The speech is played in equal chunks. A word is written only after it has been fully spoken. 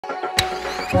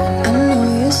I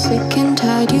know you're sick and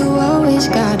tired, you always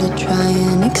gotta try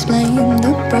and explain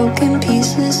the broken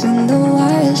pieces and the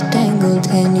wires tangled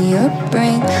in your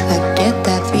brain. I get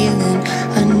that feeling,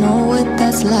 I know what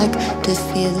that's like, to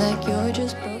feel like you're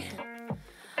just broken.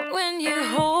 When you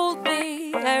hold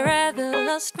me, I'd rather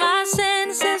lost my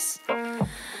senses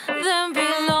than be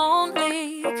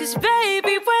lonely. 'Cause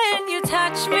baby, when you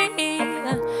touch me,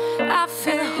 I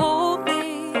feel holy.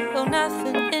 Oh,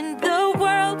 nothing in the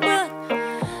world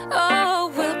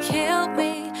will kill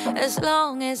me as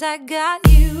long as I got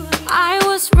you. I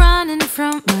was running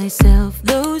from myself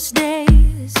those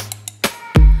days,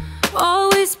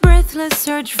 always breathless,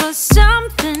 search for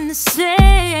something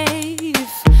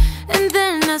safe. And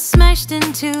then I smashed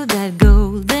into that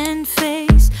golden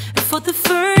face. And for the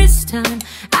first time,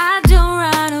 I don't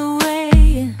run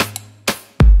away.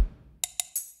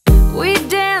 We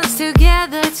danced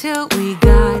together till we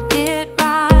got it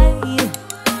right.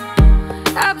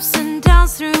 Ups and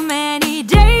downs through many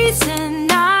days and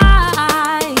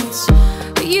nights.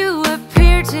 You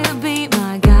appeared to be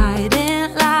my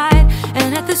guiding light.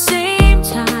 And at the same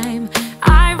time,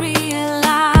 I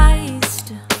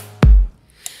realized,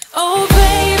 oh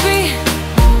baby,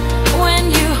 when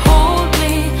you hold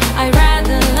me, I'd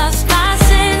rather lost my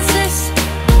senses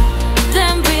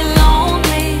than be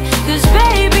lonely. 'Cause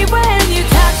baby, when you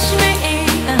touch me,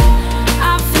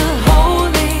 I feel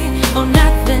holy. Oh,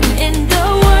 nothing in the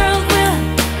world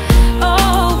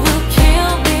will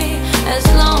kill me as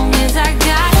long as I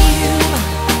got you.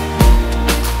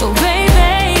 Oh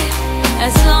baby,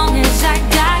 as long as I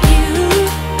got you.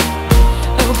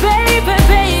 Oh baby,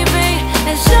 baby,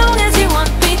 as long as you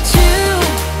want me to.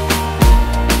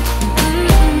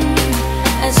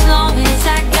 As long as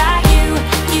I got you,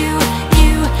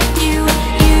 you.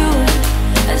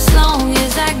 As long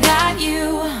as I got you.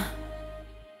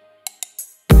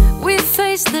 We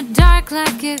faced the dark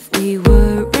like if we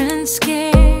weren't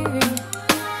scared,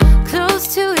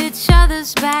 close to each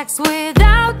other's backs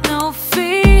without no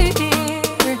fear.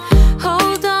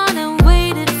 Hold on and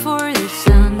waited for the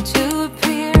sun to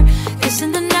appear. 'Cause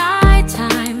in the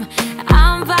nighttime,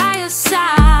 I'm by your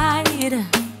side.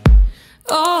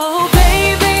 Oh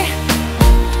baby,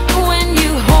 when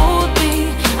you hold me,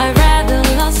 I'd rather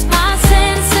lost my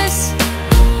senses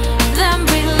than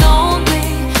be lonely.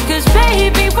 'Cause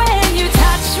baby, when you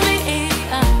touch me,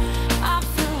 I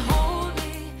feel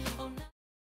holy.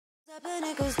 Up and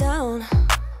it goes down.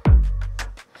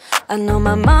 I know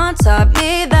my mom taught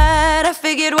me that. I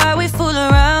figured why we fool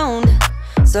around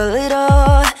so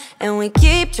little, and we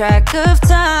keep track of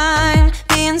time,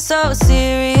 being so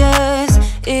serious.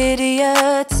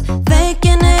 Idiots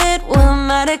thinking it will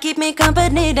matter, keep me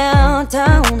company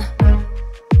downtown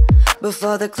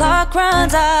before the clock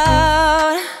runs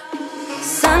out.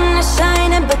 Sun is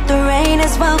shining, but the rain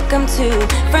is welcome too.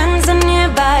 Friends are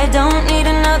nearby, don't need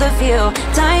another view.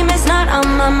 Time is not on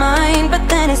my mind, but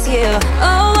then it's you.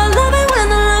 Oh, I love it when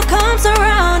the love comes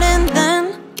around. And then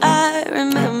I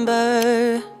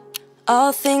remember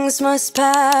all things must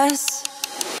pass,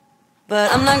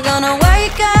 but I'm not gonna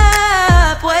wake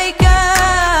up, wake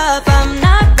up. I'm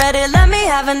not ready, let me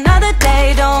have another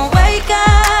day. Don't wake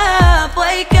up,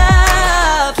 wake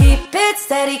up. Keep it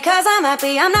steady, 'cause I'm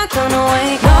happy, I'm not gonna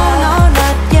wake up. No,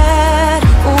 not yet,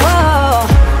 whoa.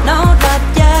 No, not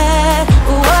yet,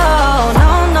 whoa. No,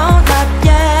 not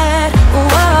yet,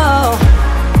 whoa.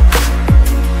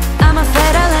 I'm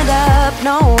afraid I'll end up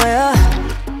nowhere.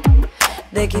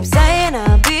 They keep saying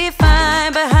I'll be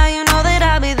fine, but how you know that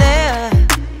I'll be there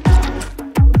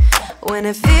when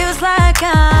it feels like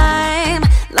I'm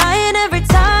lying every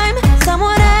time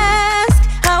someone asks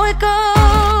how it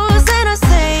goes? And I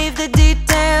save the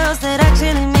details that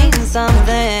actually mean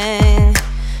something.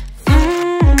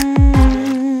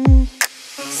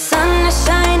 Sun is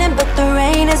shining, but the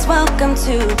rain is welcome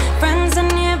too. Friends are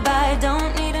nearby,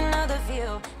 don't need another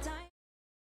view.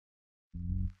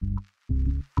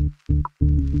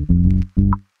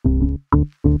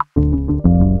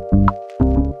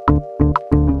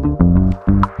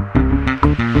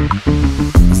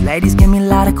 These ladies give me a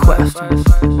lot of questions.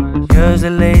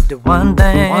 Usually the one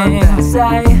thing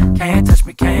say, can't touch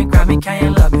me, can't grab me,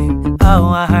 can't love me. Oh,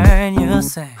 I heard you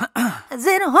say, is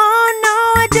it a oh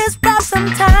no, I just bought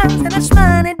sometimes, and I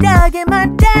money dog in my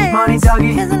day. Money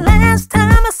doggy. 'Cause the last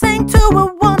time I sang to a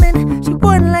woman, she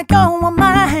wouldn't let go of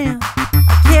my hand.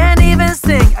 I can't even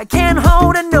sing, I can't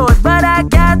hold a note, but I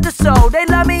got the soul, they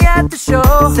love me at the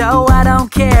show. So I don't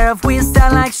care if we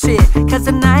sound like shit, 'cause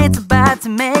tonight's about to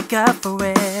make up for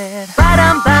it.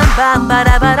 Ba-dum bum bum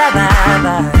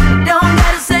ba-da-ba-da-ba-ba. Don't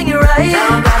gotta sing it right,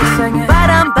 don't gotta sing it.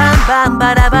 Ba-dum bum bum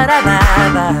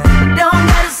ba-da-ba-da-ba-ba. Don't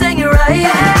gotta sing it right,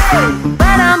 yeah.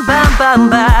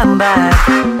 Ba-dum-bum-bum-bum-bum.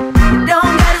 You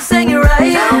don't gotta sing it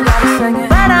right.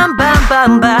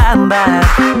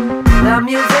 Ba-dum-bum-bum-bum-bum. The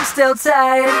music's still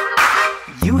tight.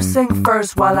 You sing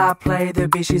first while I play the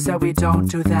beat. She said we don't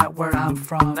do that where I'm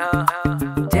from.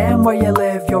 Damn where you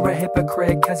live, you're a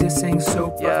hypocrite, cause you sing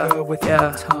super good with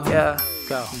your tongue.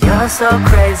 Go. You're so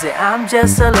crazy, I'm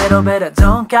just a little bit. I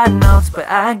don't got notes, but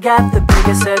I got the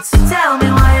biggest hits. Tell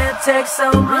me why it takes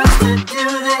so much to do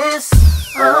this.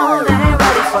 Oh, they ain't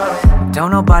ready for it.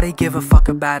 Don't nobody give a fuck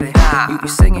about it. You be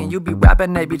singing, you be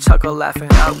rapping, they be chuckle laughing.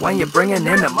 When you're bringing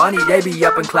in the money, they be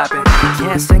up and clapping. You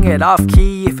can't sing it off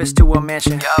key if it's to a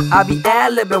mansion. I be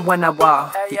ad-libbing when I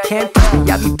walk. You can't touch me,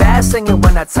 I be bad singing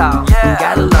when I talk. You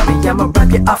gotta love me, I'ma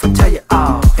rap you off and tell you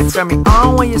off. And turn me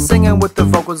on when you're singing with the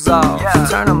vocals off. So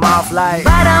turn them off like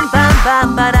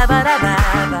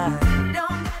ba-dum-bum-bum-ba-da-ba-da-ba-ba.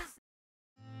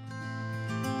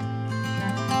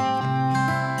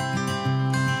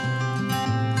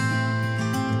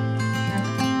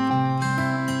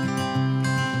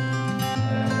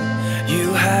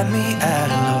 You had me at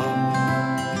a low,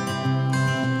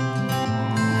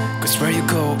 'cause where you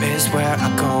go is where I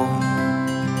go.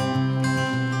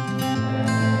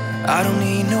 I don't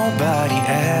need nobody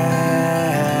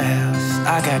else.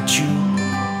 I got you,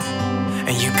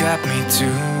 and you got me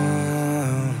too.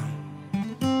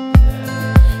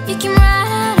 You came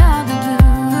right out of the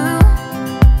blue.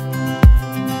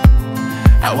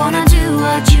 I wanna do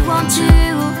what you want to.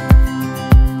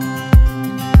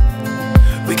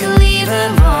 We can leave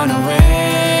and run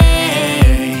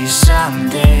away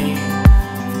someday,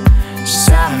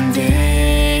 someday.